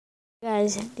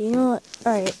Guys, do you know what?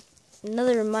 Alright,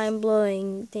 another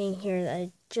mind-blowing thing here that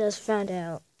I just found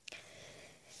out.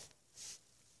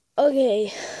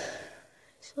 Okay,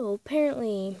 so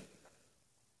apparently,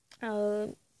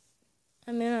 I'm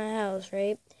in my house,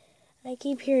 right? I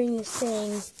keep hearing this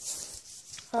thing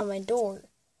on my door.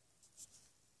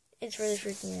 It's really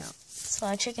freaking me out. So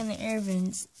I check in the air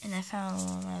vents, and I found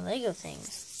one of my Lego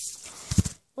things.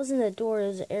 It wasn't the door, it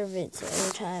was the air vent, so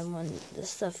every time when the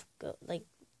stuff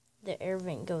the air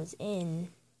vent goes in,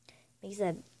 makes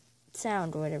that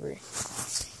sound or whatever.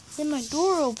 Then my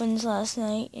door opens last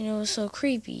night, and it was so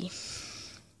creepy.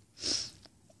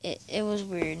 It was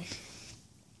weird.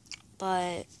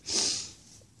 But,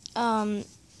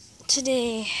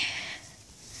 today,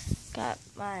 got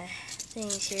my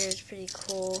things here. It's pretty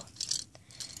cool.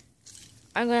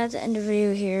 I'm gonna have to end the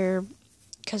video here,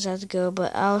 because I have to go,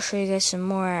 but I'll show you guys some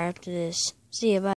more after this. See ya, bye.